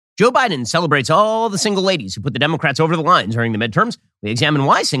Joe Biden celebrates all the single ladies who put the Democrats over the line during the midterms. We examine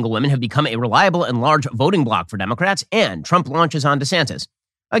why single women have become a reliable and large voting bloc for Democrats, and Trump launches on DeSantis.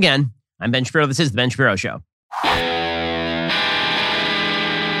 Again, I'm Ben Shapiro. This is The Ben Shapiro Show.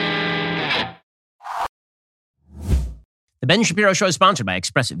 The Ben Shapiro Show is sponsored by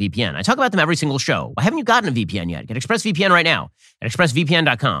ExpressVPN. I talk about them every single show. Why haven't you gotten a VPN yet? Get ExpressVPN right now at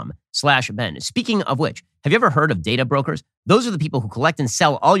expressvpn.com/Ben. Speaking of which, have you ever heard of data brokers? Those are the people who collect and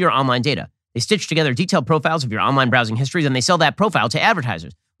sell all your online data. They stitch together detailed profiles of your online browsing history, then they sell that profile to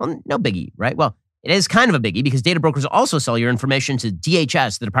advertisers. Well, no biggie, right? Well, it is kind of a biggie because data brokers also sell your information to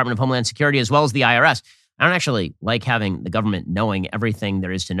DHS, the Department of Homeland Security, as well as the IRS. I don't actually like having the government knowing everything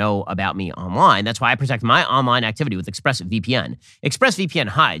there is to know about me online. That's why I protect my online activity with ExpressVPN. ExpressVPN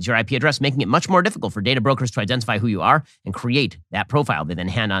hides your IP address, making it much more difficult for data brokers to identify who you are and create that profile they then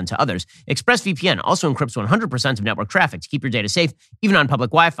hand on to others. ExpressVPN also encrypts 100% of network traffic to keep your data safe, even on public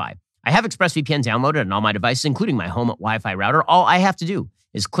Wi-Fi. I have ExpressVPN downloaded on all my devices, including my home Wi-Fi router. All I have to do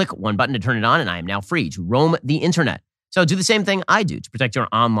is click one button to turn it on, and I am now free to roam the internet. So do the same thing I do to protect your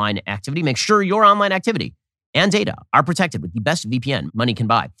online activity. Make sure your online activity and data are protected with the best VPN money can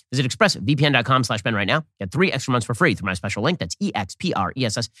buy. Visit expressvpn.com/Ben right now. Get 3 extra months for free through my special link. That's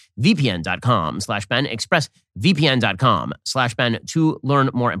expressvpn.com/Ben. expressvpn.com/Ben to learn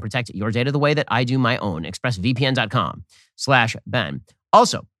more and protect your data the way that I do my own. expressvpn.com/Ben.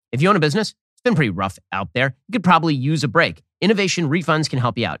 Also, if you own a business, it's been pretty rough out there. You could probably use a break. Innovation Refunds can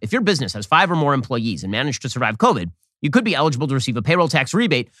help you out. If your business has 5 or more employees and managed to survive COVID, you could be eligible to receive a payroll tax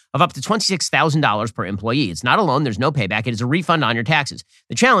rebate of up to $26,000 per employee. It's not a loan. There's no payback. It is a refund on your taxes.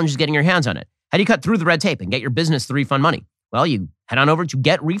 The challenge is getting your hands on it. How do you cut through the red tape and get your business the refund money? Well, you head on over to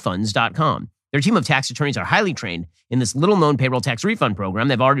getrefunds.com. Their team of tax attorneys are highly trained in this little-known payroll tax refund program.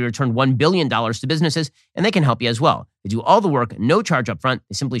 They've already returned $1 billion to businesses, and they can help you as well. They do all the work, no charge up front.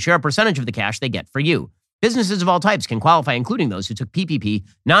 They simply share a percentage of the cash they get for you. Businesses of all types can qualify, including those who took PPP,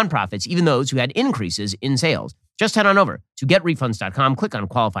 nonprofits, even those who had increases in sales. Just head on over to getrefunds.com, click on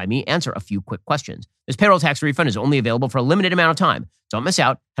Qualify Me, answer a few quick questions. This payroll tax refund is only available for a limited amount of time. Don't miss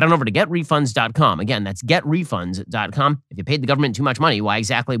out. Head on over to getrefunds.com. Again, that's getrefunds.com. If you paid the government too much money, why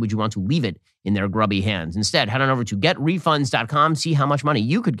exactly would you want to leave it in their grubby hands? Instead, head on over to getrefunds.com, see how much money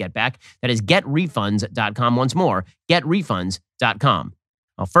you could get back. That is getrefunds.com. Once more, getrefunds.com.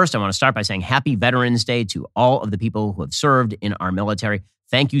 Well, first, I want to start by saying Happy Veterans Day to all of the people who have served in our military.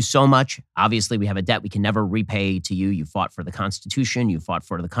 Thank you so much. Obviously, we have a debt we can never repay to you. You fought for the Constitution. You fought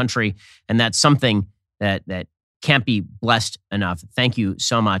for the country. And that's something that can't be blessed enough. Thank you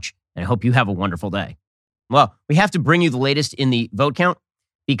so much. And I hope you have a wonderful day. Well, we have to bring you the latest in the vote count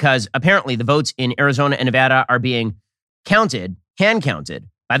because apparently the votes in Arizona and Nevada are being counted, hand-counted,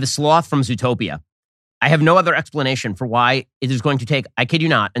 by the sloth from Zootopia. I have no other explanation for why it is going to take, I kid you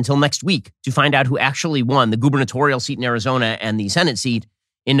not, until next week to find out who actually won the gubernatorial seat in Arizona and the Senate seat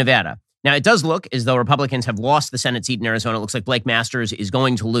in Nevada. Now, it does look as though Republicans have lost the Senate seat in Arizona. It looks like Blake Masters is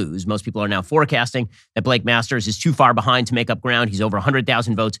going to lose. Most people are now forecasting that Blake Masters is too far behind to make up ground. He's over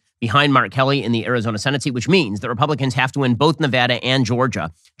 100,000 votes behind Mark Kelly in the Arizona Senate seat, which means that Republicans have to win both Nevada and Georgia.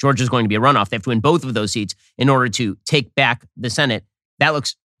 Georgia is going to be a runoff. They have to win both of those seats in order to take back the Senate. That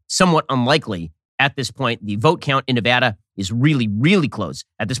looks somewhat unlikely at this point. The vote count in Nevada is really, really close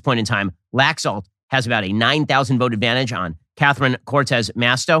at this point in time. Laxalt has about a 9,000 vote advantage on Catherine Cortez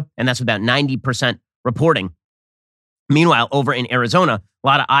Masto, and that's about 90% reporting. Meanwhile, over in Arizona, a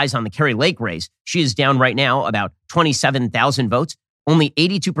lot of eyes on the Kari Lake race. She is down right now about 27,000 votes. Only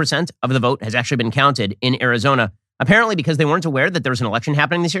 82% of the vote has actually been counted in Arizona, apparently because they weren't aware that there was an election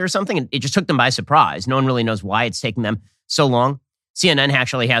happening this year or something. It just took them by surprise. No one really knows why it's taking them so long. CNN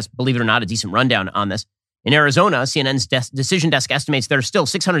actually has, believe it or not, a decent rundown on this. In Arizona, CNN's decision desk estimates there are still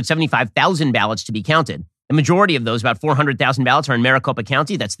 675,000 ballots to be counted. The majority of those, about 400,000 ballots, are in Maricopa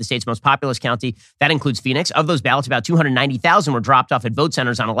County. That's the state's most populous county. That includes Phoenix. Of those ballots, about 290,000 were dropped off at vote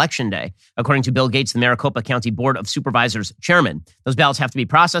centers on Election Day, according to Bill Gates, the Maricopa County Board of Supervisors chairman. Those ballots have to be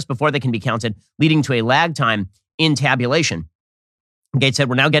processed before they can be counted, leading to a lag time in tabulation. Gates said,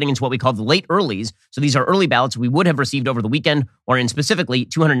 we're now getting into what we call the late earlies. So these are early ballots we would have received over the weekend, or in specifically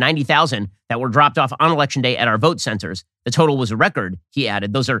 290,000 that were dropped off on Election Day at our vote centers. The total was a record, he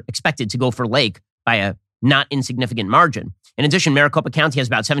added. Those are expected to go for Lake by a not insignificant margin. In addition, Maricopa County has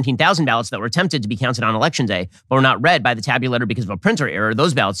about 17,000 ballots that were attempted to be counted on Election Day, but were not read by the tabulator because of a printer error.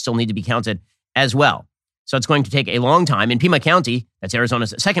 Those ballots still need to be counted as well. So it's going to take a long time. In Pima County, that's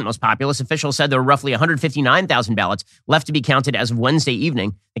Arizona's second most populous, officials said there were roughly 159,000 ballots left to be counted as of Wednesday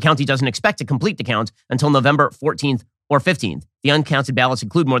evening. The county doesn't expect to complete the count until November 14th or 15th. The uncounted ballots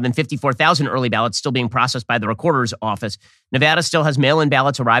include more than 54,000 early ballots still being processed by the recorder's office. Nevada still has mail-in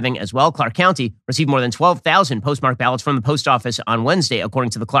ballots arriving as well. Clark County received more than 12,000 postmarked ballots from the post office on Wednesday, according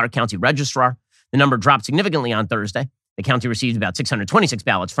to the Clark County Registrar. The number dropped significantly on Thursday. The county received about 626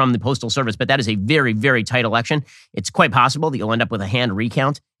 ballots from the Postal Service, but that is a very, very tight election. It's quite possible that you'll end up with a hand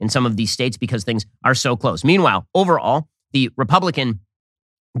recount in some of these states because things are so close. Meanwhile, overall, the Republican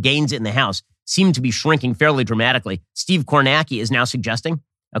gains in the House seem to be shrinking fairly dramatically. Steve Kornacki is now suggesting,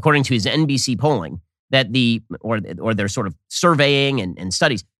 according to his NBC polling, that or their sort of surveying and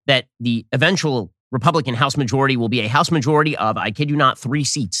studies, that the eventual Republican House majority will be a House majority of, I kid you not, 3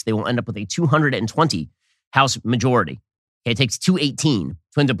 seats. They will end up with a 220 House majority. Okay, it takes 218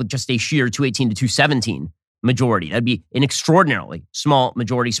 to end up with just a sheer 218 to 217 majority. That'd be an extraordinarily small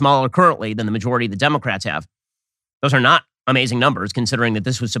majority, smaller currently than the majority the Democrats have. Those are not amazing numbers, considering that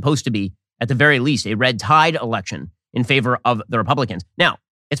this was supposed to be, at the very least, a red tide election in favor of the Republicans. Now,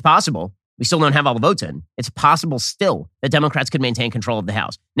 it's possible we still don't have all the votes in. It's possible still that Democrats could maintain control of the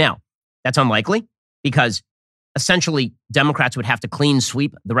House. Now, that's unlikely because essentially Democrats would have to clean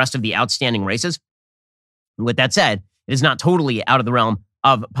sweep the rest of the outstanding races. With that said, it is not totally out of the realm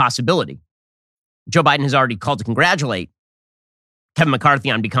of possibility. Joe Biden has already called to congratulate Kevin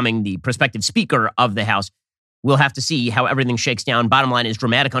McCarthy on becoming the prospective Speaker of the House. We'll have to see how everything shakes down. Bottom line is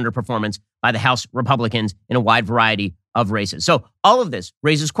dramatic underperformance by the House Republicans in a wide variety of races. So all of this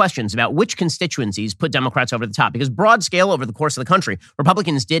raises questions about which constituencies put Democrats over the top, because broad scale over the course of the country,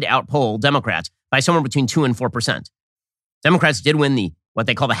 Republicans did outpoll Democrats by somewhere between 2 and 4%. Democrats did win what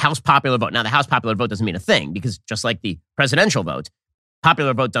they call the House popular vote. Now, the House popular vote doesn't mean a thing because just like the presidential vote,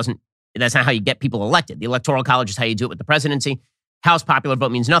 popular vote that's not how you get people elected. The Electoral College is how you do it with the presidency. House popular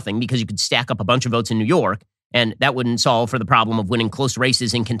vote means nothing because you could stack up a bunch of votes in New York and that wouldn't solve for the problem of winning close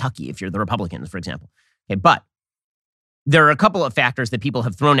races in Kentucky if you're the Republicans, for example. Okay, but there are a couple of factors that people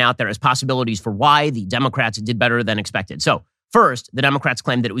have thrown out there as possibilities for why the Democrats did better than expected. So first, the Democrats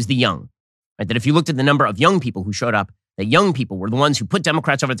claimed that it was the young, right? That if you looked at the number of young people who showed up, that young people were the ones who put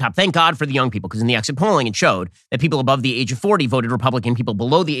Democrats over the top. Thank God for the young people, because in the exit polling, it showed that people above the age of 40 voted Republican, people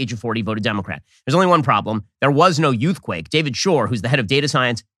below the age of 40 voted Democrat. There's only one problem. There was no youthquake. David Shore, who's the head of data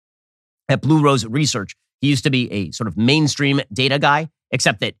science at Blue Rose Research, he used to be a sort of mainstream data guy,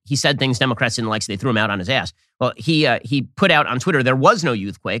 except that he said things Democrats didn't like, so they threw him out on his ass. Well, he put out on Twitter, there was no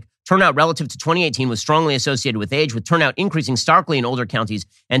youthquake. Turnout relative to 2018 was strongly associated with age, with turnout increasing starkly in older counties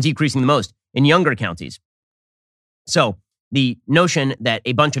and decreasing the most in younger counties. So the notion that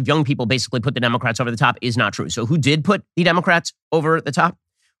a bunch of young people basically put the Democrats over the top is not true. So who did put the Democrats over the top?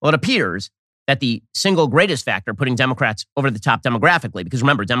 Well, it appears that the single greatest factor putting Democrats over the top demographically, because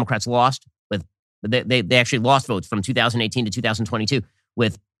remember, Democrats lost they actually lost votes from 2018 to 2022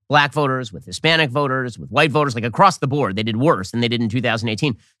 with black voters, with Hispanic voters, with white voters, like across the board. They did worse than they did in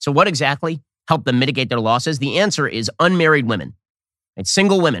 2018. So what exactly helped them mitigate their losses? The answer is unmarried women. Right?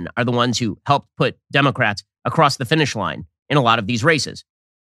 Single women are the ones who helped put Democrats across the finish line in a lot of these races.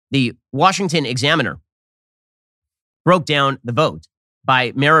 The Washington Examiner broke down the vote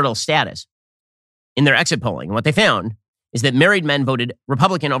by marital status in their exit polling. And what they found is that married men voted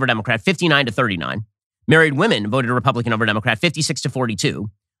Republican over Democrat 59 to 39. Married women voted Republican over Democrat 56 to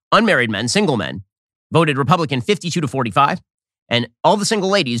 42. Unmarried men, single men, voted Republican 52 to 45. And all the single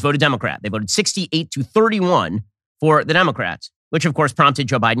ladies voted Democrat. They voted 68 to 31 for the Democrats, which of course prompted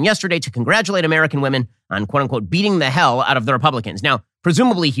Joe Biden yesterday to congratulate American women on quote unquote beating the hell out of the Republicans. Now,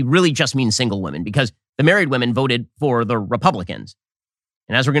 presumably he really just means single women because the married women voted for the Republicans.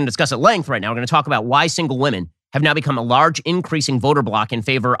 And as we're going to discuss at length right now, we're going to talk about why single women have now become a large increasing voter bloc in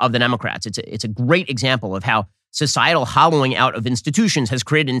favor of the Democrats. It's a great example of how societal hollowing out of institutions has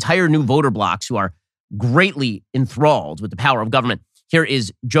created entire new voter blocs who are greatly enthralled with the power of government. Here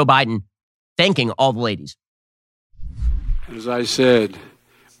is Joe Biden thanking all the ladies. As I said,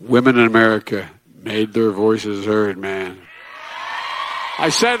 women in America made their voices heard, man. I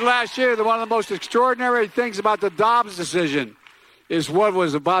said last year that one of the most extraordinary things about the Dobbs decision is what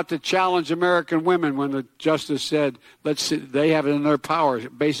was about to challenge American women when the justice said, let's see, they have it in their power,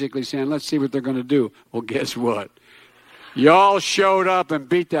 basically saying, let's see what they're going to do. Well, guess what? Y'all showed up and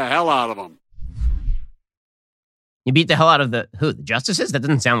beat the hell out of them. You beat the hell out of the justices? That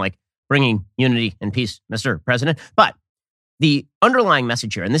doesn't sound like bringing unity and peace, Mr. President. But the underlying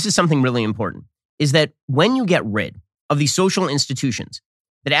message here, and this is something really important, is that when you get rid of the social institutions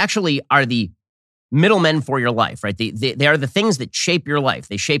that actually are the middlemen for your life, right? They are the things that shape your life.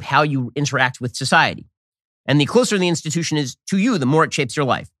 They shape how you interact with society. And the closer the institution is to you, the more it shapes your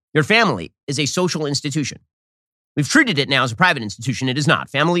life. Your family is a social institution. We've treated it now as a private institution. It is not.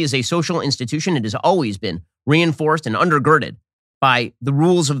 Family is a social institution. It has always been reinforced and undergirded by the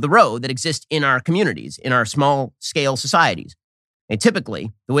rules of the road that exist in our communities, in our small-scale societies. And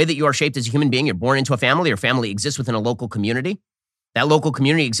typically, the way that you are shaped as a human being, you're born into a family, your family exists within a local community. That local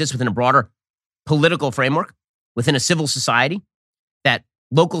community exists within a broader political framework, within a civil society. That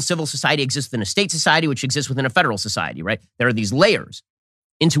local civil society exists within a state society, which exists within a federal society, right? There are these layers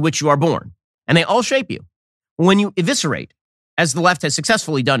into which you are born, and they all shape you. When you eviscerate, as the left has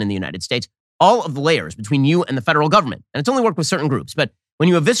successfully done in the United States, all of the layers between you and the federal government, and it's only worked with certain groups, but when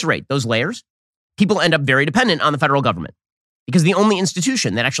you eviscerate those layers, people end up very dependent on the federal government because the only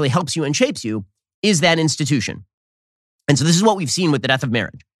institution that actually helps you and shapes you is that institution. And so this is what we've seen with the death of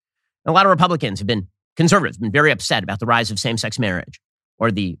marriage. A lot of Republicans have been, conservatives, been very upset about the rise of same-sex marriage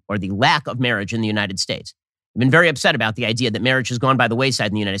or the lack of marriage in the United States. I've been very upset about the idea that marriage has gone by the wayside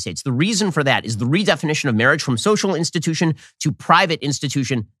in the United States. The reason for that is the redefinition of marriage from social institution to private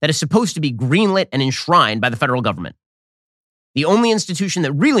institution that is supposed to be greenlit and enshrined by the federal government. The only institution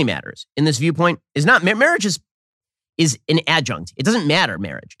that really matters in this viewpoint is not marriage is an adjunct. It doesn't matter,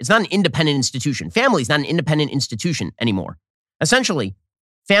 marriage. It's not an independent institution. Family is not an independent institution anymore. Essentially,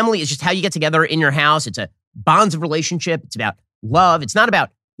 family is just how you get together in your house. It's a bonds of relationship. It's about love. It's not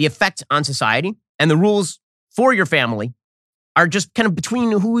about the effect on society, and the rules for your family are just kind of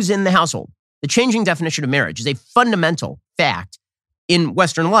between who's in the household. The changing definition of marriage is a fundamental fact in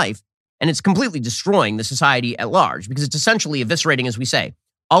Western life, and it's completely destroying the society at large because it's essentially eviscerating, as we say,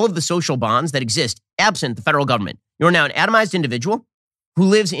 all of the social bonds that exist absent the federal government. You're now an atomized individual who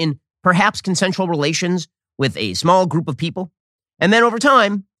lives in perhaps consensual relations with a small group of people, and then over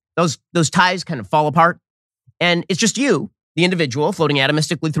time, those ties kind of fall apart, and it's just you, the individual, floating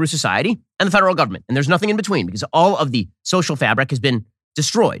atomistically through society, and the federal government. And there's nothing in between because all of the social fabric has been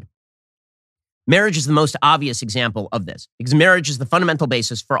destroyed. Marriage is the most obvious example of this because marriage is the fundamental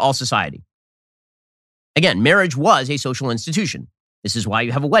basis for all society. Again, marriage was a social institution. This is why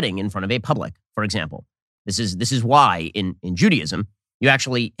you have a wedding in front of a public, for example. This is why in Judaism, you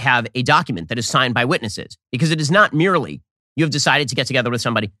actually have a document that is signed by witnesses because it is not merely you have decided to get together with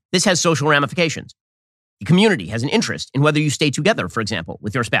somebody. This has social ramifications. The community has an interest in whether you stay together, for example,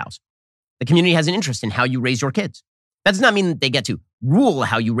 with your spouse. The community has an interest in how you raise your kids. That does not mean that they get to rule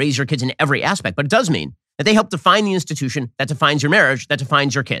how you raise your kids in every aspect, but it does mean that they help define the institution that defines your marriage, that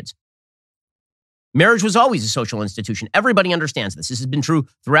defines your kids. Marriage was always a social institution. Everybody understands this. This has been true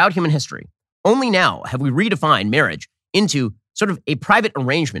throughout human history. Only now have we redefined marriage into sort of a private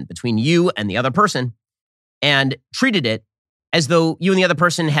arrangement between you and the other person and treated it as though you and the other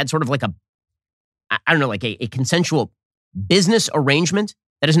person had sort of like a consensual business arrangement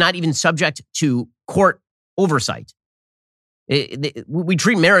that is not even subject to court oversight. We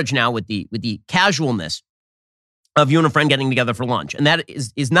treat marriage now with the casualness of you and a friend getting together for lunch. And that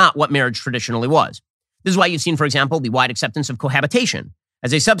is not what marriage traditionally was. This is why you've seen, for example, the wide acceptance of cohabitation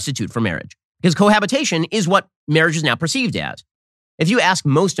as a substitute for marriage. Because cohabitation is what marriage is now perceived as. If you ask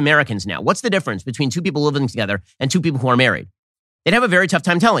most Americans now, what's the difference between two people living together and two people who are married? They'd have a very tough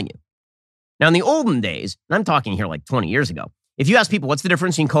time telling you. Now, in the olden days, and I'm talking here like 20 years ago, if you ask people what's the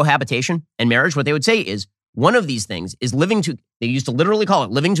difference between cohabitation and marriage, what they would say is one of these things is they used to literally call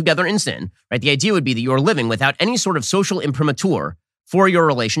it living together in sin, right? The idea would be that you're living without any sort of social imprimatur for your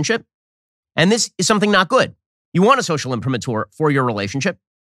relationship. And this is something not good. You want a social imprimatur for your relationship.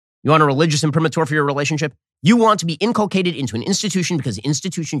 You want a religious imprimatur for your relationship. You want to be inculcated into an institution because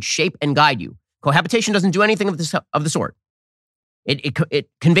institutions shape and guide you. Cohabitation doesn't do anything of the sort. It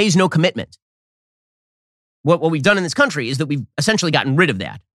conveys no commitment. What we've done in this country is that we've essentially gotten rid of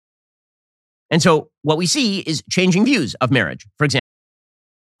that. And so what we see is changing views of marriage, for example.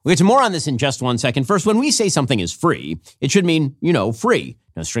 We'll get to more on this in just 1 second. First, when we say something is free, it should mean, free.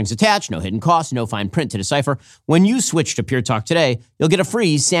 No strings attached, no hidden costs, no fine print to decipher. When you switch to Pure Talk today, you'll get a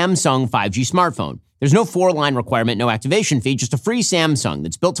free Samsung 5G smartphone. There's no 4-line requirement, no activation fee, just a free Samsung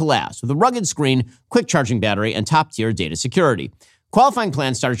that's built to last with a rugged screen, quick charging battery, and top-tier data security. Qualifying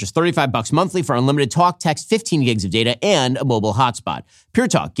plans start at just $35 monthly for unlimited talk, text, 15 gigs of data, and a mobile hotspot. Pure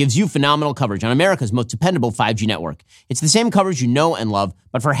Talk gives you phenomenal coverage on America's most dependable 5G network. It's the same coverage you know and love,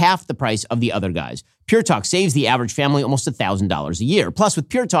 but for half the price of the other guys. Pure Talk saves the average family almost $1,000 a year. Plus, with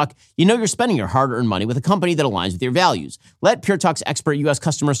Pure Talk, you know you're spending your hard-earned money with a company that aligns with your values. Let Pure Talk's expert U.S.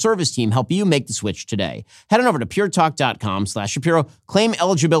 customer service team help you make the switch today. Head on over to puretalk.com/Shapiro. Claim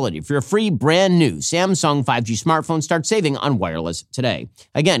eligibility for your free brand new Samsung 5G smartphone. Start saving on wireless today.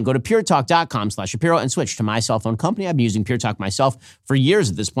 Again, go to puretalk.com/Shapiro and switch to my cell phone company. I've been using Pure Talk myself for years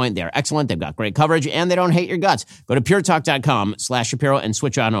at this point. They are excellent. They've got great coverage, and they don't hate your guts. Go to puretalk.com/Shapiro and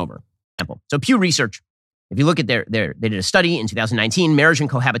switch on over. So Pew Research If you look at they did a study in 2019, marriage and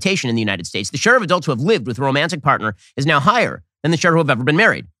cohabitation in the United States, the share of adults who have lived with a romantic partner is now higher than the share who have ever been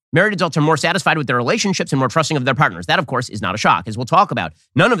married. Married adults are more satisfied with their relationships and more trusting of their partners. That, of course, is not a shock, as we'll talk about.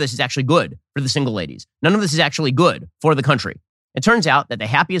 None of this is actually good for the single ladies. None of this is actually good for the country. It turns out that the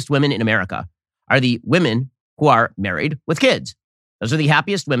happiest women in America are the women who are married with kids. Those are the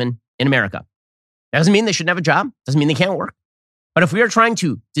happiest women in America. That doesn't mean they shouldn't have a job. Doesn't mean they can't work. But if we are trying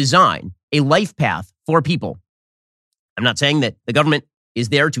to design a life path for people, I'm not saying that the government is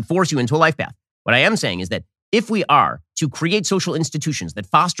there to force you into a life path. What I am saying is that if we are to create social institutions that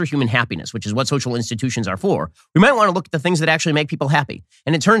foster human happiness, which is what social institutions are for, we might want to look at the things that actually make people happy.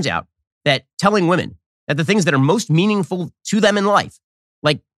 And it turns out that telling women that the things that are most meaningful to them in life,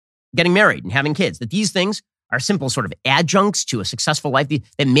 like getting married and having kids, that these things are simple sort of adjuncts to a successful life,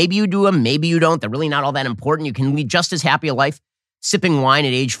 that maybe you do them, maybe you don't. They're really not all that important. You can lead just as happy a life sipping wine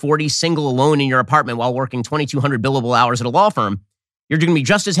at age 40, single, alone in your apartment while working 2,200 billable hours at a law firm. You're going to be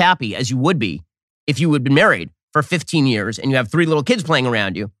just as happy as you would be if you had been married for 15 years and you have 3 little kids playing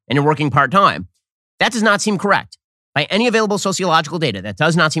around you and you're working part-time. That does not seem correct. By any available sociological data, that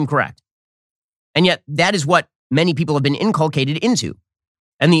does not seem correct. And yet, that is what many people have been inculcated into.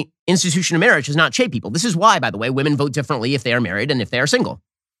 And the institution of marriage has not shaped people. This is why, by the way, women vote differently if they are married and if they are single.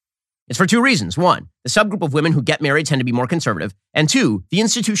 It's for 2 reasons. 1, the subgroup of women who get married tend to be more conservative. And 2, the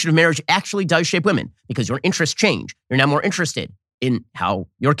institution of marriage actually does shape women because your interests change. You're now more interested in how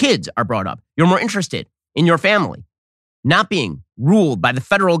your kids are brought up. You're more interested in your family not being ruled by the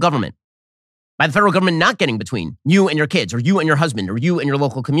federal government, by the federal government not getting between you and your kids or you and your husband or you and your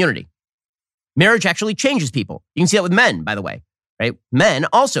local community. Marriage actually changes people. You can see that with men, by the way, right? Men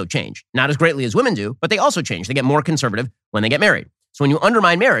also change, not as greatly as women do, but they also change. They get more conservative when they get married. So when you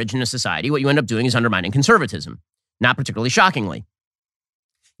undermine marriage in a society, what you end up doing is undermining conservatism, not particularly shockingly.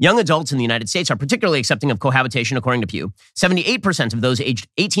 Young adults in the United States are particularly accepting of cohabitation, according to Pew. 78% of those aged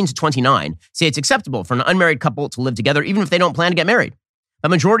 18 to 29 say it's acceptable for an unmarried couple to live together, even if they don't plan to get married.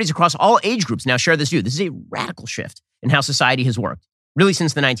 But majorities across all age groups now share this view. This is a radical shift in how society has worked, really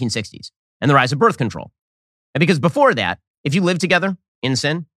since the 1960s, and the rise of birth control. And because before that, if you lived together in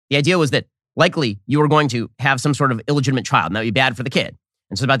sin, the idea was that likely you were going to have some sort of illegitimate child, and that would be bad for the kid.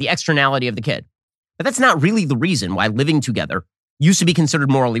 And so it's about the externality of the kid. But that's not really the reason why living together used to be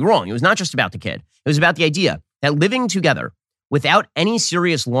considered morally wrong. It was not just about the kid. It was about the idea that living together without any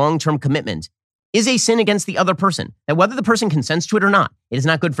serious long-term commitment is a sin against the other person. That whether the person consents to it or not, it is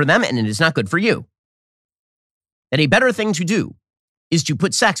not good for them and it is not good for you. That a better thing to do is to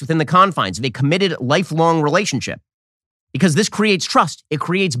put sex within the confines of a committed lifelong relationship. Because this creates trust, it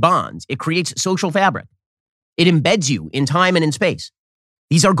creates bonds, it creates social fabric. It embeds you in time and in space.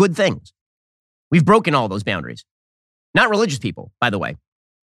 These are good things. We've broken all those boundaries. Not religious people, by the way.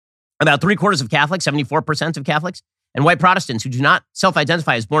 About 3/4 of Catholics, 74% of Catholics, and white Protestants who do not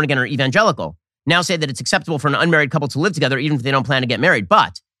self-identify as born again or evangelical now say that it's acceptable for an unmarried couple to live together even if they don't plan to get married.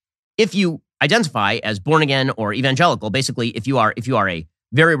 But if you identify as born again or evangelical, basically if you are a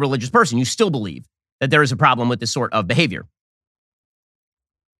very religious person, you still believe that there is a problem with this sort of behavior.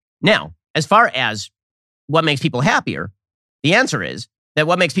 Now, as far as what makes people happier, the answer is that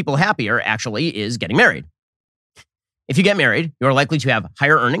what makes people happier actually is getting married. If you get married, you are likely to have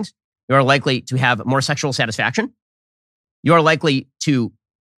higher earnings. You are likely to have more sexual satisfaction. You are likely to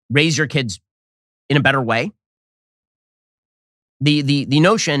raise your kids in a better way. The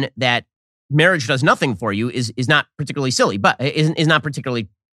notion that marriage does nothing for you is not particularly silly, but is not particularly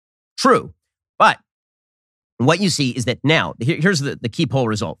true. But what you see is that now, here's the key poll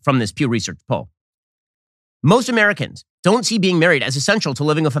result from this Pew Research poll. Most Americans don't see being married as essential to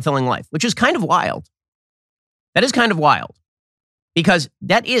living a fulfilling life, which is kind of wild. That is kind of wild because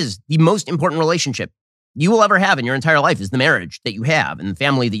that is the most important relationship you will ever have in your entire life is the marriage that you have and the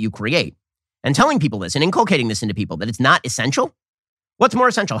family that you create. And telling people this and inculcating this into people that it's not essential. What's more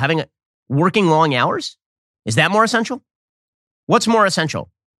essential? Having working long hours? Is that more essential? What's more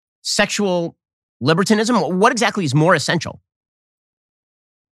essential? Sexual libertinism? What exactly is more essential?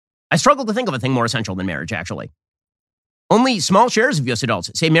 I struggle to think of a thing more essential than marriage, actually. Only small shares of U.S.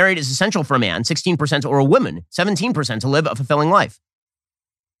 adults say marriage is essential for a man, 16%, or a woman, 17%, to live a fulfilling life.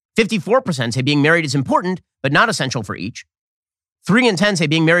 54% say being married is important, but not essential for each. 3 in 10 say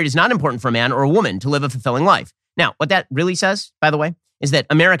being married is not important for a man or a woman to live a fulfilling life. Now, what that really says, by the way, is that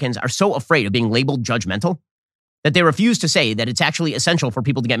Americans are so afraid of being labeled judgmental that they refuse to say that it's actually essential for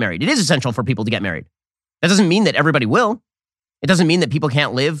people to get married. It is essential for people to get married. That doesn't mean that everybody will. It doesn't mean that people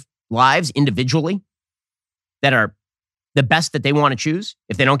can't live lives individually that are the best that they want to choose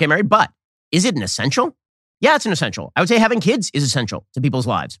if they don't get married. But is it an essential? Yeah, it's an essential. I would say having kids is essential to people's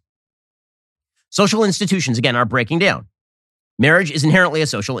lives. Social institutions, again, are breaking down. Marriage is inherently a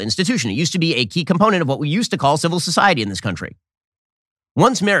social institution. It used to be a key component of what we used to call civil society in this country.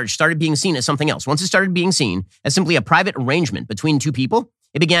 Once marriage started being seen as something else, once it started being seen as simply a private arrangement between two people,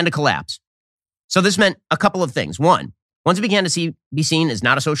 it began to collapse. So this meant a couple of things. One, once it began to be seen as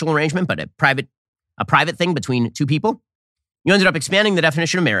not a social arrangement, but a private thing between two people, you ended up expanding the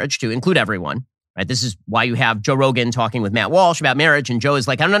definition of marriage to include everyone. Right? This is why you have Joe Rogan talking with Matt Walsh about marriage, and Joe is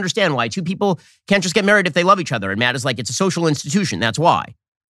like, I don't understand why two people can't just get married if they love each other. And Matt is like, it's a social institution. That's why.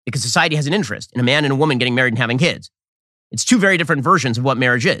 Because society has an interest in a man and a woman getting married and having kids. It's two very different versions of what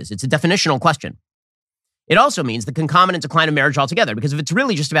marriage is. It's a definitional question. It also means the concomitant decline of marriage altogether, because if it's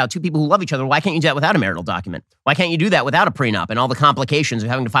really just about two people who love each other, why can't you do that without a marital document? Why can't you do that without a prenup and all the complications of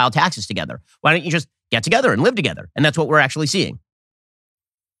having to file taxes together? Why don't you just get together and live together? And that's what we're actually seeing.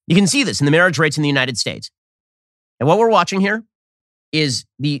 You can see this in the marriage rates in the United States. And what we're watching here is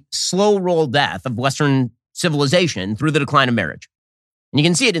the slow roll death of Western civilization through the decline of marriage. And you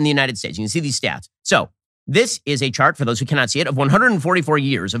can see it in the United States. You can see these stats. So this is a chart, for those who cannot see it, of 144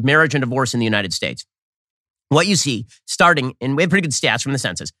 years of marriage and divorce in the United States. What you see starting, and we have pretty good stats from the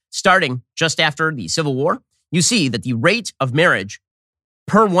census, starting just after the Civil War, you see that the rate of marriage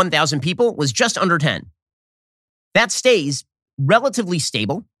per 1,000 people was just under 10. That stays relatively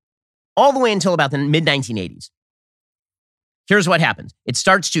stable all the way until about the mid-1980s. Here's what happens. It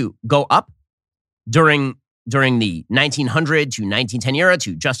starts to go up during the 1900 to 1910 era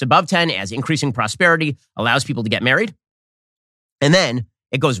to just above 10 as increasing prosperity allows people to get married. And then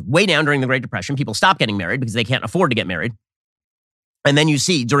it goes way down during the Great Depression. People stop getting married because they can't afford to get married. And then you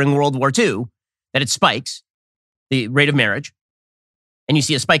see during World War II that it spikes, the rate of marriage. And you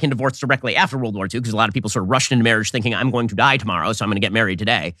see a spike in divorce directly after World War II because a lot of people sort of rushed into marriage thinking, I'm going to die tomorrow, so I'm going to get married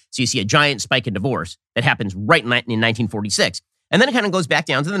today. So you see a giant spike in divorce that happens right in 1946. And then it kind of goes back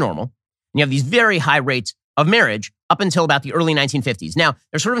down to the normal. And you have these very high rates of marriage up until about the early 1950s. Now,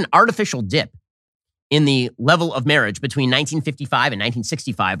 there's sort of an artificial dip in the level of marriage between 1955 and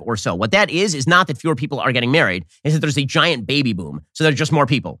 1965 or so. What that is not that fewer people are getting married, it's that there's a giant baby boom. So there's just more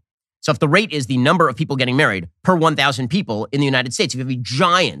people. So if the rate is the number of people getting married per 1,000 people in the United States, if you have a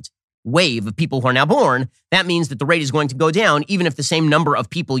giant wave of people who are now born, that means that the rate is going to go down even if the same number of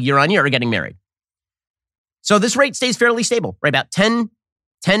people year on year are getting married. So this rate stays fairly stable, right? About 10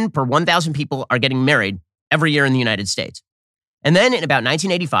 per 1,000 people are getting married every year in the United States. And then in about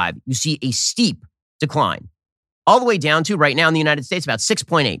 1985, you see a steep decline, all the way down to right now in the United States, about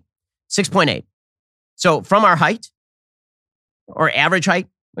 6.8. 6.8. So from our height, or average height,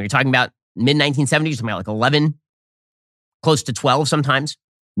 when you're talking about mid-1970s, you're talking about like 11, close to 12 sometimes,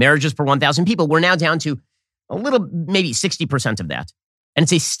 marriages per 1,000 people, we're now down to a little, maybe 60% of that. And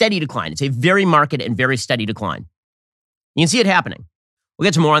it's a steady decline. It's a very marked and very steady decline. You can see it happening. We'll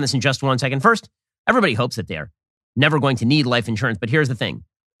get to more on this in just one second. First, everybody hopes that they're never going to need life insurance, but here's the thing.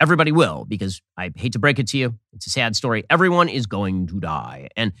 Everybody will, because I hate to break it to you, it's a sad story. Everyone is going to die.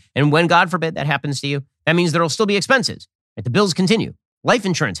 And when, God forbid, that happens to you, that means there will still be expenses. Right? The bills continue. Life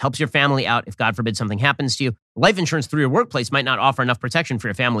insurance helps your family out if, God forbid, something happens to you. Life insurance through your workplace might not offer enough protection for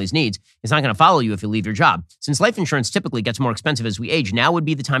your family's needs. It's not going to follow you if you leave your job. Since life insurance typically gets more expensive as we age, now would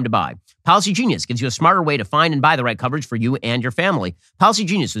be the time to buy. Policy Genius gives you a smarter way to find and buy the right coverage for you and your family. Policy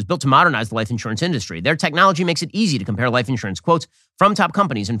Genius was built to modernize the life insurance industry. Their technology makes it easy to compare life insurance quotes from top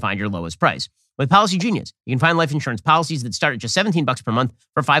companies and find your lowest price. With Policy Genius, you can find life insurance policies that start at just $17 per month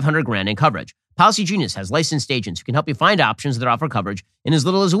for $500,000 in coverage. Policy Genius has licensed agents who can help you find options that offer coverage in as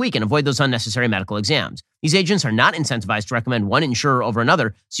little as a week and avoid those unnecessary medical exams. These agents are not incentivized to recommend one insurer over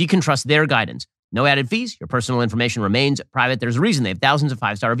another, so you can trust their guidance. No added fees. Your personal information remains private. There's a reason they have thousands of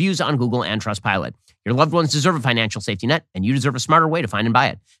 5-star reviews on Google and Trustpilot. Your loved ones deserve a financial safety net, and you deserve a smarter way to find and buy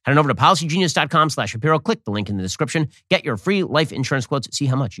it. Head on over to policygenius.com/Shapiro. Click the link in the description. Get your free life insurance quotes. See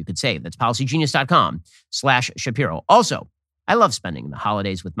how much you could save. That's policygenius.com/Shapiro. Also, I love spending the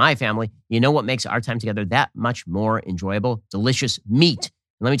holidays with my family. You know what makes our time together that much more enjoyable? Delicious meat.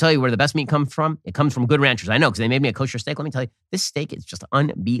 And let me tell you where the best meat comes from. It comes from Good Ranchers. I know, because they made me a kosher steak. Let me tell you, this steak is just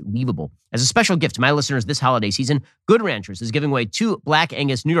unbelievable. As a special gift to my listeners this holiday season, Good Ranchers is giving away 2 Black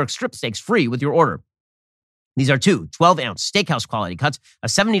Angus New York strip steaks free with your order. These are 2 12-ounce steakhouse quality cuts, a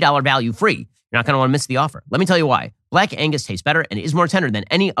 $70 value free. You're not going to want to miss the offer. Let me tell you why. Black Angus tastes better and is more tender than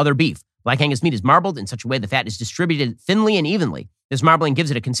any other beef. Black Angus meat is marbled in such a way the fat is distributed thinly and evenly. This marbling gives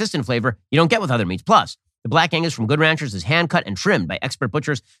it a consistent flavor you don't get with other meats. Plus, the Black Angus from Good Ranchers is hand-cut and trimmed by expert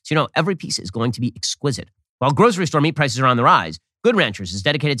butchers, so you know every piece is going to be exquisite. While grocery store meat prices are on the rise, Good Ranchers is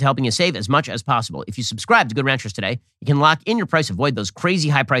dedicated to helping you save as much as possible. If you subscribe to Good Ranchers today, you can lock in your price, avoid those crazy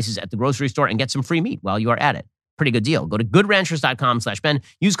high prices at the grocery store, and get some free meat while you are at it. pretty good deal. Go to goodranchers.com/Ben.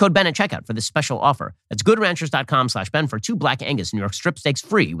 Use code Ben at checkout for this special offer. That's goodranchers.com/Ben for 2 Black Angus New York strip steaks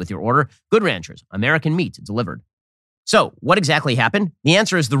free with your order. Good Ranchers, American meat delivered. So, what exactly happened? The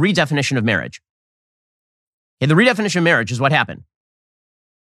answer is the redefinition of marriage. Okay, the redefinition of marriage is what happened.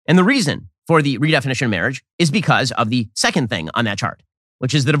 And the reason for the redefinition of marriage is because of the second thing on that chart,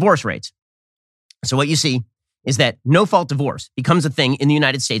 which is the divorce rates. So what you see is that no-fault divorce becomes a thing in the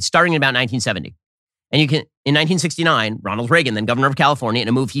United States starting in about 1970. And in 1969, Ronald Reagan, then governor of California, in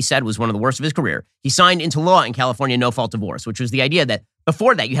a move he said was one of the worst of his career, he signed into law in California no-fault divorce, which was the idea that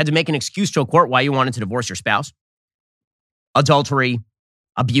before that, you had to make an excuse to a court why you wanted to divorce your spouse. Adultery,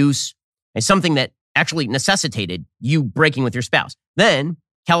 abuse, is something that actually necessitated you breaking with your spouse. Then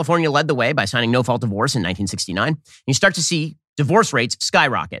California led the way by signing no-fault divorce in 1969. And you start to see divorce rates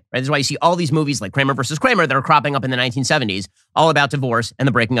skyrocket. Right? This is why you see all these movies like Kramer versus Kramer that are cropping up in the 1970s, all about divorce and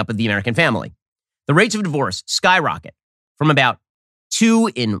the breaking up of the American family. The rates of divorce skyrocket from about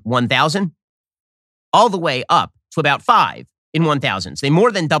 2 in 1,000 all the way up to about 5 in 1,000. So they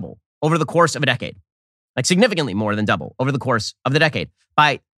more than double over the course of a decade, like significantly more than double over the course of the decade.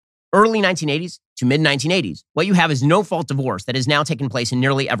 By early 1980s to mid-1980s, what you have is no-fault divorce that has now taken place in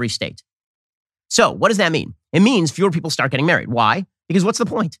nearly every state. So what does that mean? It means fewer people start getting married. Why? Because what's the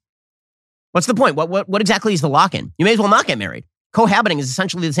point? What's the point? What exactly is the lock-in? You may as well not get married. Cohabiting is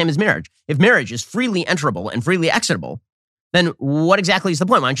essentially the same as marriage. If marriage is freely enterable and freely exitable, then what exactly is the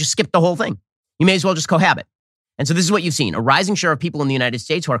point? Why don't you skip the whole thing? You may as well just cohabit. And so this is what you've seen. A rising share of people in the United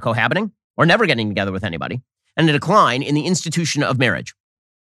States who are cohabiting or never getting together with anybody, and a decline in the institution of marriage.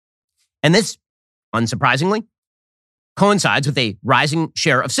 And this, unsurprisingly, coincides with a rising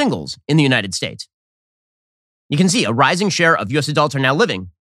share of singles in the United States. You can see a rising share of U.S. adults are now living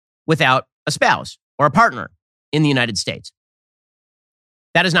without a spouse or a partner in the United States.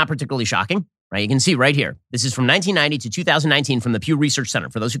 That is not particularly shocking, right? You can see right here. This is from 1990 to 2019 from the Pew Research Center.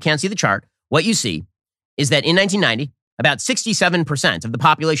 For those who can't see the chart, what you see is that in 1990, about 67% of the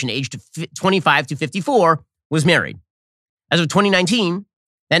population aged 25 to 54 was married. As of 2019,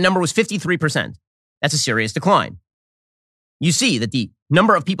 that number was 53%. That's a serious decline. You see that the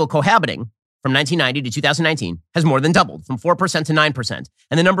number of people cohabiting from 1990 to 2019 has more than doubled, from 4% to 9%.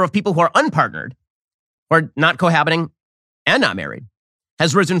 And the number of people who are unpartnered, who are not cohabiting and not married,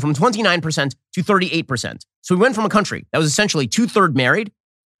 has risen from 29% to 38%. So we went from a country that was essentially 2/3 married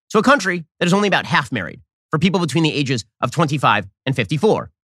to a country that is only about half married for people between the ages of 25 and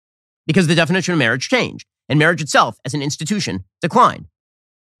 54. Because the definition of marriage changed, and marriage itself as an institution declined.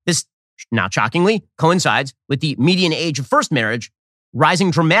 This, not shockingly, coincides with the median age of first marriage rising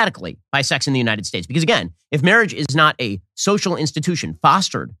dramatically by sex in the United States. Because again, if marriage is not a social institution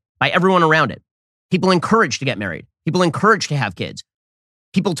fostered by everyone around it, people encouraged to get married, people encouraged to have kids,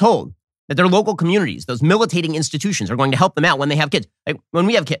 people told that their local communities, those militating institutions, are going to help them out when they have kids. Like when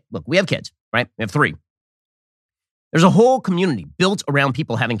we have kids, look, we have kids, right? We have 3. There's a whole community built around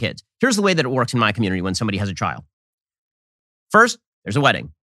people having kids. Here's the way that it works in my community when somebody has a child. First, there's a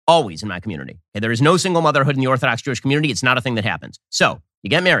wedding. Always in my community. Okay, there is no single motherhood in the Orthodox Jewish community. It's not a thing that happens. So you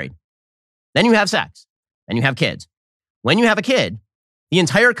get married. Then you have sex. Then you have kids. When you have a kid, the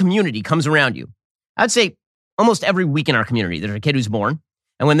entire community comes around you. I'd say almost every week in our community, there's a kid who's born.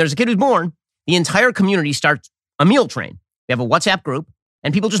 And when there's a kid who's born, the entire community starts a meal train. We have a WhatsApp group,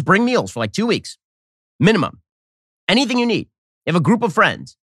 and people just bring meals for like 2 weeks. Minimum. Anything you need. You have a group of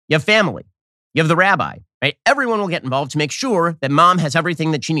friends. You have family. You have the rabbi. Right? Everyone will get involved to make sure that mom has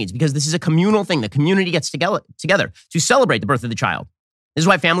everything that she needs, because this is a communal thing. The community gets together to celebrate the birth of the child. This is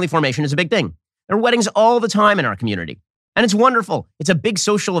why family formation is a big thing. There are weddings all the time in our community. And it's wonderful. It's a big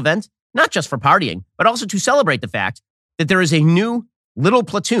social event, not just for partying, but also to celebrate the fact that there is a new little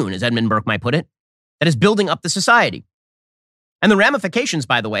platoon, as Edmund Burke might put it, that is building up the society. And the ramifications,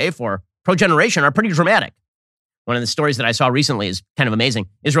 by the way, for progeneration are pretty dramatic. One of the stories that I saw recently is kind of amazing.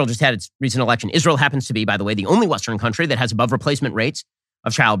 Israel just had its recent election. Israel happens to be, by the way, the only Western country that has above replacement rates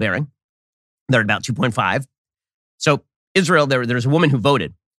of childbearing. They're at about 2.5. So Israel, there's a woman who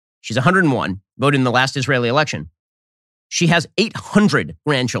voted. She's 101, voted in the last Israeli election. She has 800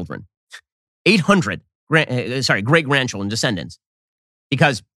 grandchildren. 800 great-grandchildren, descendants.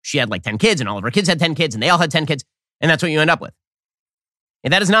 Because she had like 10 kids, and all of her kids had 10 kids, and they all had 10 kids, and that's what you end up with.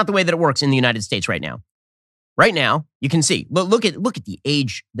 And that is not the way that it works in the United States right now. Right now, you can see, look at the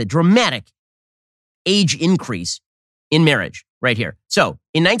age, the dramatic age increase in marriage right here. So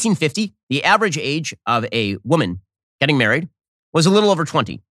in 1950, the average age of a woman getting married was a little over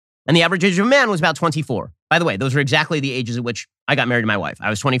 20. And the average age of a man was about 24. By the way, those are exactly the ages at which I got married to my wife. I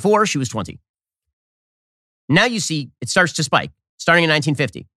was 24, she was 20. Now you see it starts to spike, starting in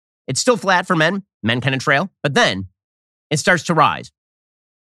 1950. It's still flat for men, Men kind of trail, but then it starts to rise.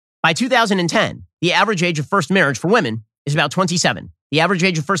 By 2010, the average age of first marriage for women is about 27. The average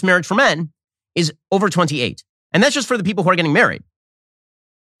age of first marriage for men is over 28. And that's just for the people who are getting married.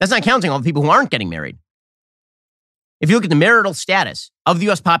 That's not counting all the people who aren't getting married. If you look at the marital status of the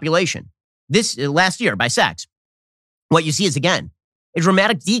U.S. population this last year by sex, what you see is, again, a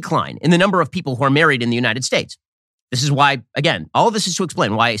dramatic decline in the number of people who are married in the United States. This is why, again, all of this is to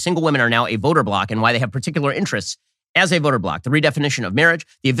explain why single women are now a voter bloc and why they have particular interests as a voter bloc. The redefinition of marriage,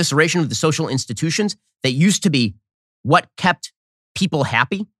 the evisceration of the social institutions that used to be what kept people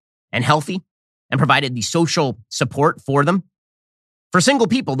happy and healthy and provided the social support for them. For single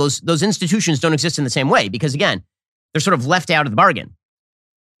people, those institutions don't exist in the same way because, again, they're sort of left out of the bargain.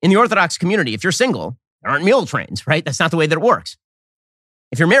 In the Orthodox community, if you're single, there aren't meal trains, right? That's not the way that it works.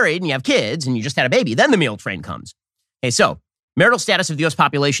 If you're married and you have kids and you just had a baby, then the meal train comes. Okay, so marital status of the U.S.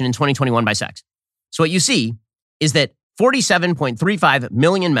 population in 2021 by sex. So what you see is that 47.35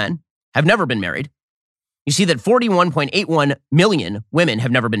 million men have never been married. You see that 41.81 million women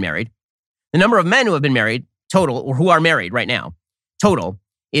have never been married. The number of men who have been married total, or who are married right now, total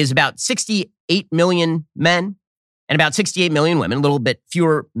is about 68 million men and about 68 million women, a little bit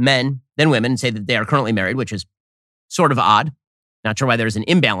fewer men than women say that they are currently married, which is sort of odd. Not sure why there's an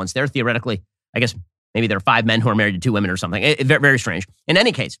imbalance there. Theoretically, I guess maybe there are 5 men who are married to 2 women or something. Very, very strange. In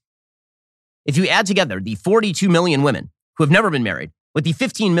any case, if you add together the 42 million women who have never been married with the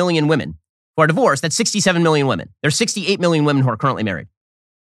 15 million women who are divorced, that's 67 million women. There's 68 million women who are currently married.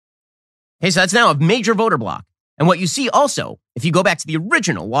 Okay, so that's now a major voter bloc. And what you see also, if you go back to the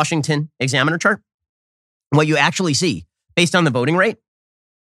original Washington Examiner chart, what you actually see based on the voting rate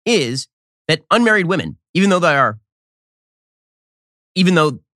is that unmarried women, even though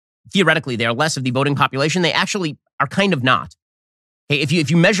theoretically they are less of the voting population, they actually are kind of not. Okay, if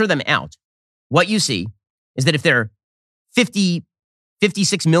you measure them out, what you see is that if there are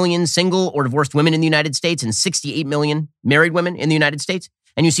 56 million single or divorced women in the United States and 68 million married women in the United States,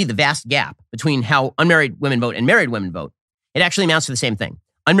 and you see the vast gap between how unmarried women vote and married women vote, it actually amounts to the same thing.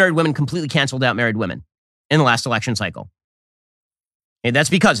 Unmarried women completely canceled out married women in the last election cycle. And that's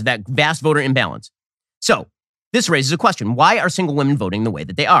because of that vast voter imbalance. So this raises a question. Why are single women voting the way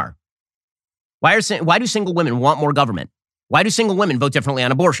that they are? Why do single women want more government? Why do single women vote differently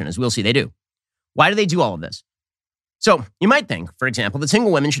on abortion? As we'll see, they do. Why do they do all of this? So you might think, for example, that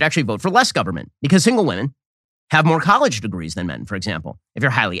single women should actually vote for less government because single women have more college degrees than men, for example. If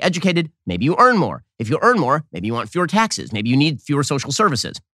you're highly educated, maybe you earn more. If you earn more, maybe you want fewer taxes. Maybe you need fewer social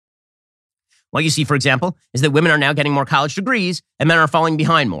services. What you see, for example, is that women are now getting more college degrees and men are falling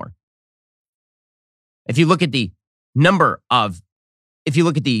behind more. If you look at the number of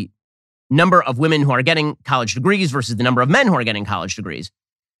women who are getting college degrees versus the number of men who are getting college degrees,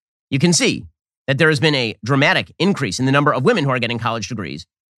 you can see that there has been a dramatic increase in the number of women who are getting college degrees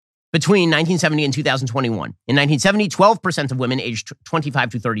between 1970 and 2021. In 1970, 12% of women aged 25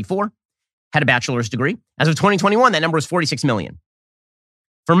 to 34 had a bachelor's degree. As of 2021, that number was 46 million.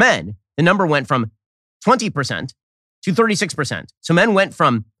 For men, the number went from 20% to 36%. So men went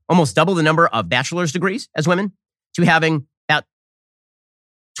from almost double the number of bachelor's degrees as women to having about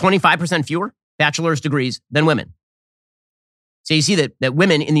 25% fewer bachelor's degrees than women. So you see that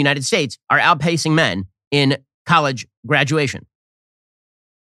women in the United States are outpacing men in college graduation.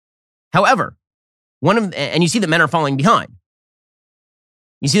 However, and you see that men are falling behind.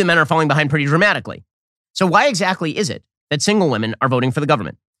 You see that men are falling behind pretty dramatically. So why exactly is it that single women are voting for the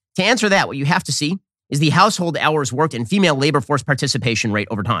government? To answer that, what you have to see is the household hours worked and female labor force participation rate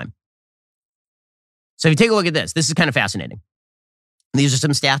over time. So if you take a look at this is kind of fascinating. These are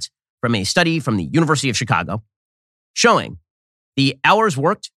some stats from a study from the University of Chicago showing the hours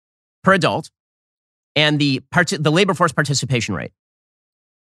worked per adult and the labor force participation rate.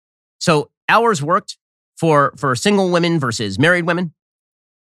 So hours worked for single women versus married women.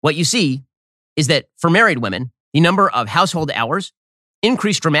 What you see is that for married women, the number of household hours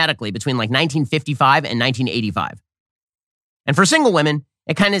increased dramatically between like 1955 and 1985. And for single women,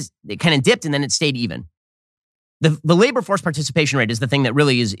 it kind of dipped and then it stayed even. The labor force participation rate is the thing that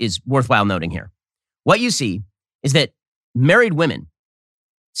really is worthwhile noting here. What you see is that married women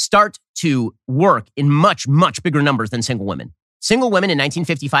start to work in much, much bigger numbers than single women. Single women in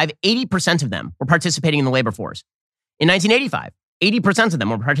 1955, 80% of them were participating in the labor force. In 1985, 80% of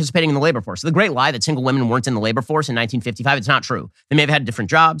them were participating in the labor force. So the great lie that single women weren't in the labor force in 1955, it's not true. They may have had different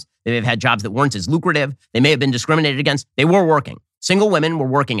jobs. They may have had jobs that weren't as lucrative. They may have been discriminated against. They were working. Single women were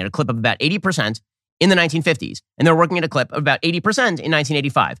working at a clip of about 80% in the 1950s, and they're working at a clip of about 80% in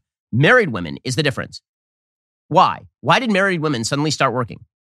 1985. Married women is the difference. Why? Why did married women suddenly start working?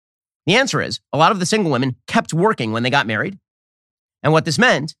 The answer is a lot of the single women kept working when they got married. And what this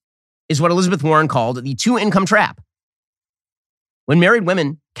meant is what Elizabeth Warren called the two-income trap. When married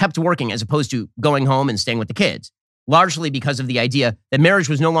women kept working as opposed to going home and staying with the kids, largely because of the idea that marriage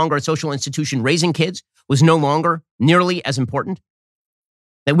was no longer a social institution, raising kids was no longer nearly as important,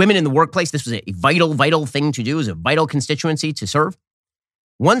 that women in the workplace, this was a vital, vital thing to do, was a vital constituency to serve.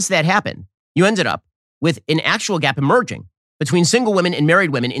 Once that happened, you ended up with an actual gap emerging between single women and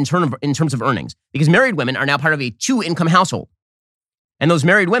married women in terms of earnings, because married women are now part of a two-income household. And those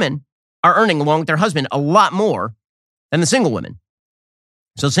married women are earning, along with their husband, a lot more than the single women.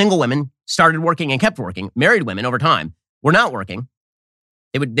 So single women started working and kept working. Married women, over time, were not working.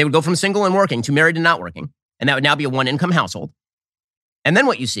 They would go from single and working to married and not working. And that would now be a one-income household. And then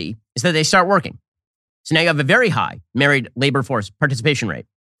what you see is that they start working. So now you have a very high married labor force participation rate.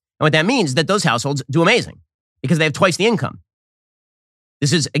 And what that means is that those households do amazing because they have twice the income.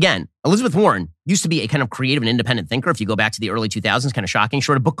 This is, again, Elizabeth Warren used to be a kind of creative and independent thinker. If you go back to the early 2000s, kind of shocking.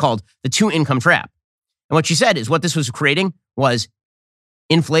 She wrote a book called The Two-Income Trap. And what she said is what this was creating was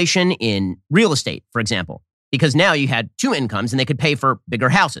inflation in real estate, for example, because now you had two incomes and they could pay for bigger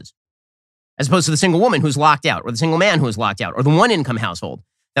houses, as opposed to the single woman who's locked out, or the single man who was locked out, or the one-income household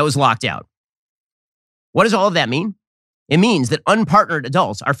that was locked out. What does all of that mean? It means that unpartnered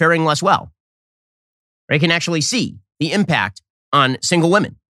adults are faring less well. They can actually see the impact on single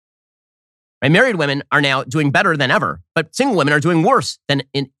women. Right? Married women are now doing better than ever, but single women are doing worse than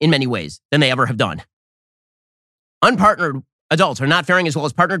in many ways than they ever have done. Unpartnered adults are not faring as well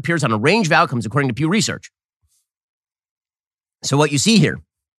as partnered peers on a range of outcomes, according to Pew Research. So what you see here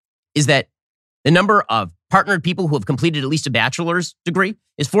is that the number of partnered people who have completed at least a bachelor's degree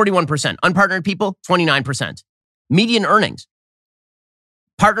is 41%. Unpartnered people, 29%. Median earnings,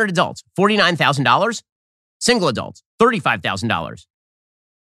 partnered adults, $49,000. Single adults, $35,000.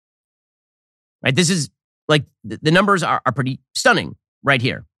 Right? This is like the numbers are pretty stunning right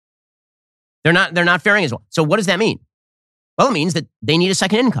here. They're not faring as well. So what does that mean? Well, it means that they need a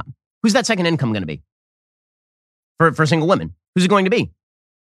second income. Who's that second income going to be? For single women, who's it going to be?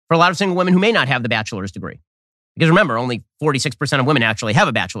 For a lot of single women who may not have the bachelor's degree. Because remember, only 46% of women actually have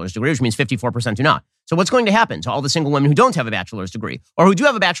a bachelor's degree, which means 54% do not. So what's going to happen to all the single women who don't have a bachelor's degree, or who do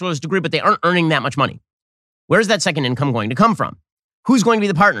have a bachelor's degree, but they aren't earning that much money? Where's that second income going to come from? Who's going to be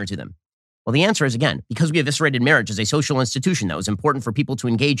the partner to them? Well, the answer is, again, because we eviscerated marriage as a social institution that was important for people to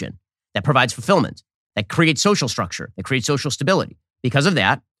engage in, that provides fulfillment, that creates social structure, that creates social stability. Because of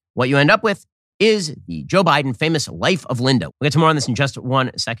that, what you end up with is the Joe Biden famous Life of Linda. We'll get to more on this in just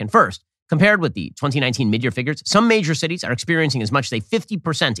 1 second. First, compared with the 2019 mid-year figures, some major cities are experiencing as much as a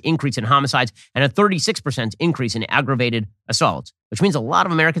 50% increase in homicides and a 36% increase in aggravated assaults, which means a lot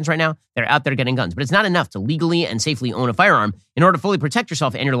of Americans right now, they're out there getting guns. But it's not enough to legally and safely own a firearm. In order to fully protect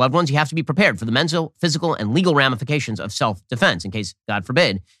yourself and your loved ones, you have to be prepared for the mental, physical, and legal ramifications of self-defense in case, God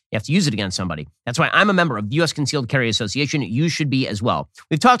forbid, you have to use it against somebody. That's why I'm a member of the U.S. Concealed Carry Association. You should be as well.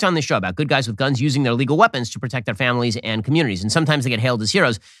 We've talked on this show about good guys with guns using their legal weapons to protect their families and communities. And sometimes they get hailed as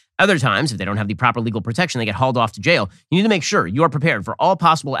heroes. Other times, if they don't have the proper legal protection, they get hauled off to jail. You need to make sure you are prepared for all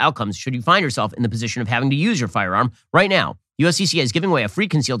possible outcomes should you find yourself in the position of having to use your firearm. Right now, USCCA is giving away a free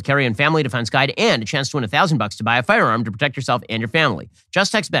concealed carry and family defense guide and a chance to win $1,000 to buy a firearm to protect yourself and your family.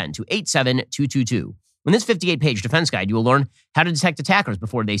 Just text BEN to 87222. In this 58-page defense guide, you will learn how to detect attackers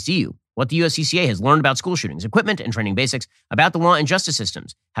before they see you, what the USCCA has learned about school shootings, equipment and training basics, about the law and justice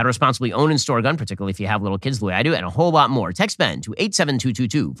systems, how to responsibly own and store a gun, particularly if you have little kids the way I do, and a whole lot more. Text BEN to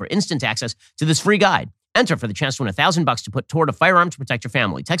 87222 for instant access to this free guide. Enter for the chance to win $1,000 to put toward a firearm to protect your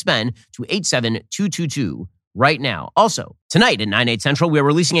family. Text BEN to 87222 right now. Also, tonight at 9/8 Central, we are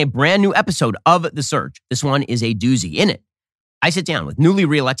releasing a brand new episode of The Search. This one is a doozy. In it, I sit down with newly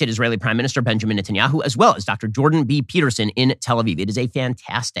reelected Israeli Prime Minister Benjamin Netanyahu, as well as Dr. Jordan B. Peterson in Tel Aviv. It is a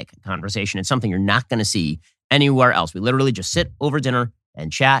fantastic conversation. It's something you're not going to see anywhere else. We literally just sit over dinner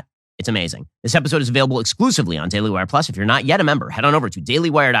and chat. It's amazing. This episode is available exclusively on Daily Wire Plus. If you're not yet a member, head on over to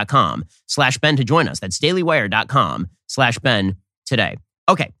dailywire.com/Ben to join us. That's dailywire.com/Ben today.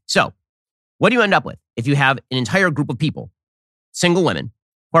 Okay, so what do you end up with if you have an entire group of people, single women,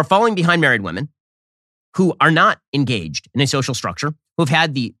 who are falling behind married women, who are not engaged in a social structure, who have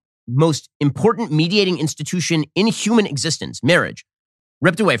had the most important mediating institution in human existence, marriage,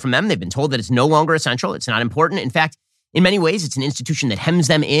 ripped away from them? They've been told that it's no longer essential. It's not important. In fact, in many ways, it's an institution that hems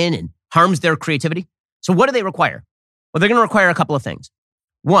them in and harms their creativity. So what do they require? Well, they're going to require a couple of things.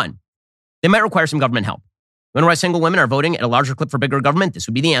 One, they might require some government help. You wonder why single women are voting at a larger clip for bigger government? This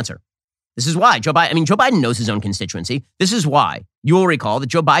would be the answer. This is why Joe Biden knows his own constituency. This is why you will recall that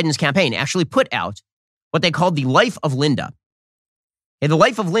Joe Biden's campaign actually put out what they called the Life of Linda. Hey, the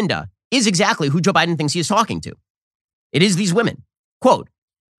life of Linda is exactly who Joe Biden thinks he is talking to. It is these women. Quote,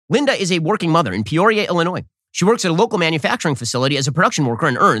 Linda is a working mother in Peoria, Illinois. She works at a local manufacturing facility as a production worker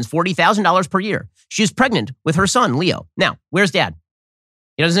and earns $40,000 per year. She is pregnant with her son, Leo. Now, where's dad?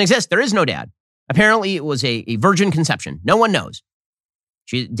 He doesn't exist. There is no dad. Apparently, it was a virgin conception. No one knows.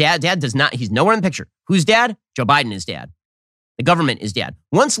 Dad does not, he's nowhere in the picture. Who's dad? Joe Biden is dad. The government is dad.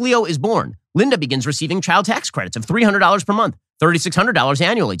 Once Leo is born, Linda begins receiving child tax credits of $300 per month, $3,600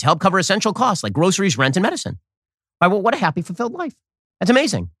 annually to help cover essential costs like groceries, rent, and medicine. Why, well, what a happy, fulfilled life. That's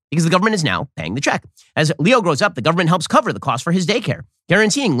amazing because the government is now paying the check. As Leo grows up, the government helps cover the cost for his daycare,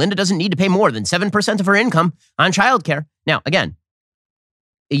 guaranteeing Linda doesn't need to pay more than 7% of her income on childcare. Now, again,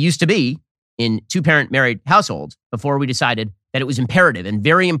 it used to be in two-parent married households before we decided that it was imperative and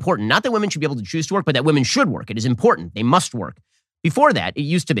very important, not that women should be able to choose to work, but that women should work. It is important. They must work. Before that, it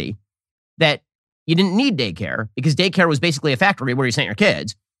used to be that you didn't need daycare because daycare was basically a factory where you sent your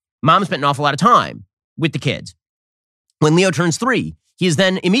kids. Mom spent an awful lot of time with the kids. When Leo turns 3, he is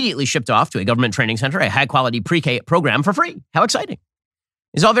then immediately shipped off to a government training center, a high-quality pre-K program for free. How exciting.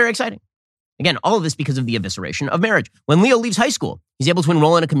 It's all very exciting. Again, all of this because of the evisceration of marriage. When Leo leaves high school, he's able to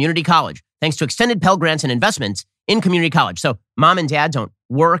enroll in a community college thanks to extended Pell Grants and investments in community college. So mom and dad don't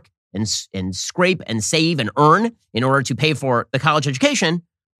work and scrape and save and earn in order to pay for the college education.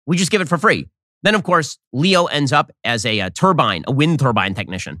 We just give it for free. Then, of course, Leo ends up as a wind turbine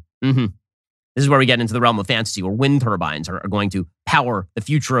technician. This is where we get into the realm of fantasy, where wind turbines are going to power the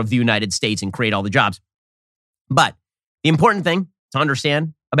future of the United States and create all the jobs. But the important thing to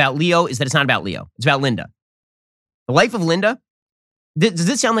understand about Leo is that it's not about Leo. It's about Linda. The life of Linda, does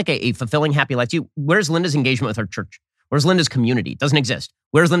this sound like a fulfilling, happy life to you? Where's Linda's engagement with her church? Where's Linda's community? Doesn't exist.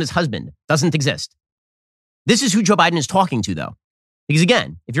 Where's Linda's husband? Doesn't exist. This is who Joe Biden is talking to, though. Because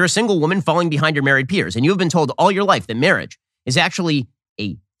again, if you're a single woman falling behind your married peers and you have been told all your life that marriage is actually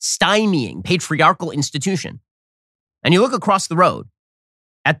a stymieing patriarchal institution, and you look across the road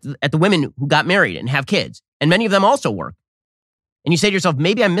at the women who got married and have kids, and many of them also work, and you say to yourself,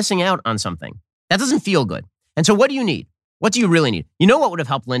 maybe I'm missing out on something. That doesn't feel good. And so what do you need? What do you really need? You know what would have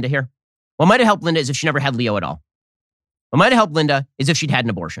helped Linda here? What might have helped Linda is if she never had Leo at all. What might have helped Linda is if she'd had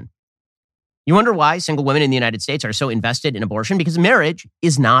an abortion. You wonder why single women in the United States are so invested in abortion? Because marriage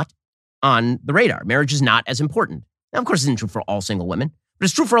is not on the radar. Marriage is not as important. Now, of course, it isn't true for all single women, but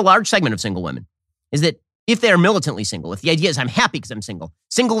it's true for a large segment of single women, is that if they are militantly single, if the idea is I'm happy because I'm single,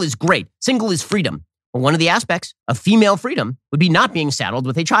 single is great, single is freedom. Well, one of the aspects of female freedom would be not being saddled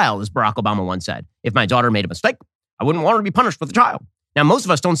with a child, as Barack Obama once said. If my daughter made a mistake, I wouldn't want her to be punished with a child. Now, most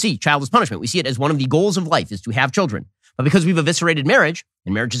of us don't see child as punishment. We see it as one of the goals of life is to have children. But because we've eviscerated marriage,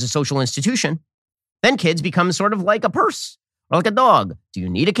 and marriage is a social institution, then kids become sort of like a purse or like a dog. Do you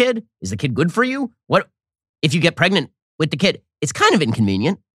need a kid? Is the kid good for you? What if you get pregnant with the kid? It's kind of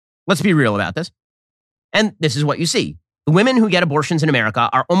inconvenient. Let's be real about this. And this is what you see. The women who get abortions in America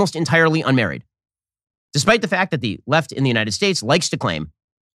are almost entirely unmarried. Despite the fact that the left in the United States likes to claim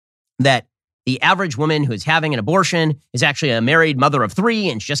that the average woman who is having an abortion is actually a married mother of 3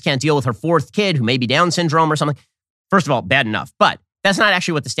 and she just can't deal with her 4th kid who may be Down syndrome or something. First of all, bad enough. But that's not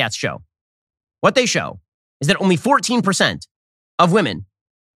actually what the stats show. What they show is that only 14% of women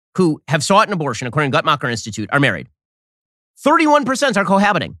who have sought an abortion, according to Guttmacher Institute, are married. 31% are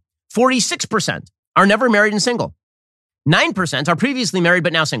cohabiting. 46% are never married and single. 9% are previously married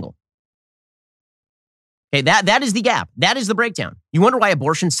but now single. Okay, that is the gap. That is the breakdown. You wonder why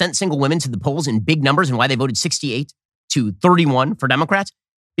abortion sent single women to the polls in big numbers and why they voted 68 to 31 for Democrats?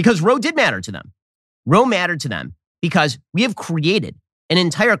 Because Roe did matter to them. Roe mattered to them because we have created an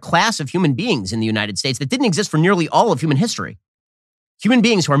entire class of human beings in the United States that didn't exist for nearly all of human history. Human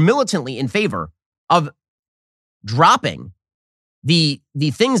beings who are militantly in favor of dropping the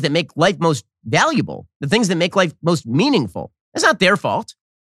things that make life most valuable, the things that make life most meaningful. That's not their fault.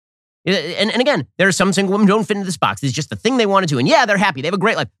 And again, there are some single women who don't fit into this box. It's just the thing they want to do. And yeah, they're happy. They have a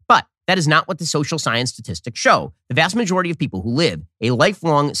great life. But that is not what the social science statistics show. The vast majority of people who live a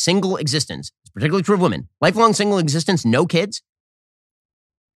lifelong single existence, it's particularly true of women, lifelong single existence, no kids,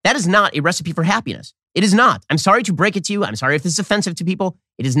 that is not a recipe for happiness. It is not. I'm sorry to break it to you. I'm sorry if this is offensive to people.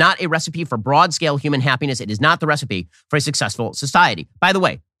 It is not a recipe for broad-scale human happiness. It is not the recipe for a successful society. By the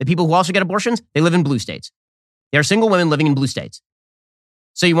way, the people who also get abortions, they live in blue states. They are single women living in blue states.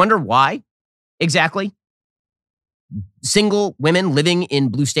 So you wonder why exactly single women living in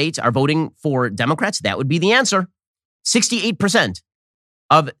blue states are voting for Democrats? That would be the answer. 68%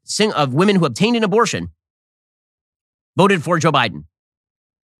 of women who obtained an abortion voted for Joe Biden.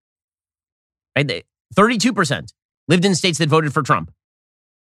 Right? 32% lived in states that voted for Trump.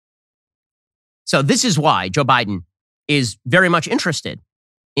 So this is why Joe Biden is very much interested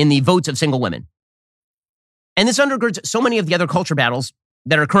in the votes of single women. And this undergirds so many of the other culture battles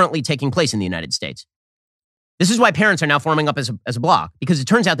that are currently taking place in the United States. This is why parents are now forming up as a bloc, because it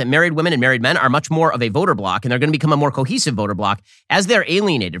turns out that married women and married men are much more of a voter bloc, and they're going to become a more cohesive voter bloc as they're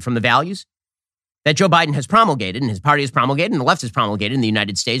alienated from the values that Joe Biden has promulgated and his party has promulgated and the left has promulgated in the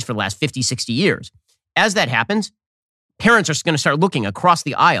United States for the last 50, 60 years. As that happens, parents are going to start looking across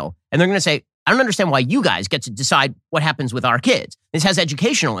the aisle, and they're going to say, I don't understand why you guys get to decide what happens with our kids. This has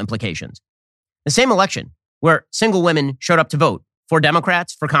educational implications. The same election where single women showed up to vote for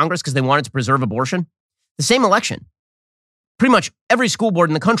Democrats, for Congress, because they wanted to preserve abortion, the same election, pretty much every school board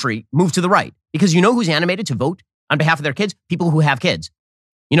in the country moved to the right, because you know who's animated to vote on behalf of their kids? People who have kids.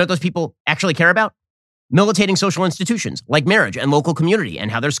 You know what those people actually care about? Militating social institutions like marriage and local community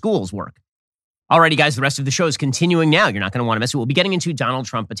and how their schools work. Alrighty, guys, the rest of the show is continuing now. You're not going to want to miss it. We'll be getting into Donald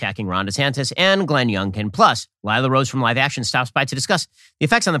Trump attacking Ron DeSantis and Glenn Youngkin. Plus, Lila Rose from Live Action stops by to discuss the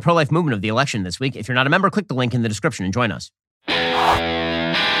effects on the pro-life movement of the election this week. If you're not a member, click the link in the description and join us.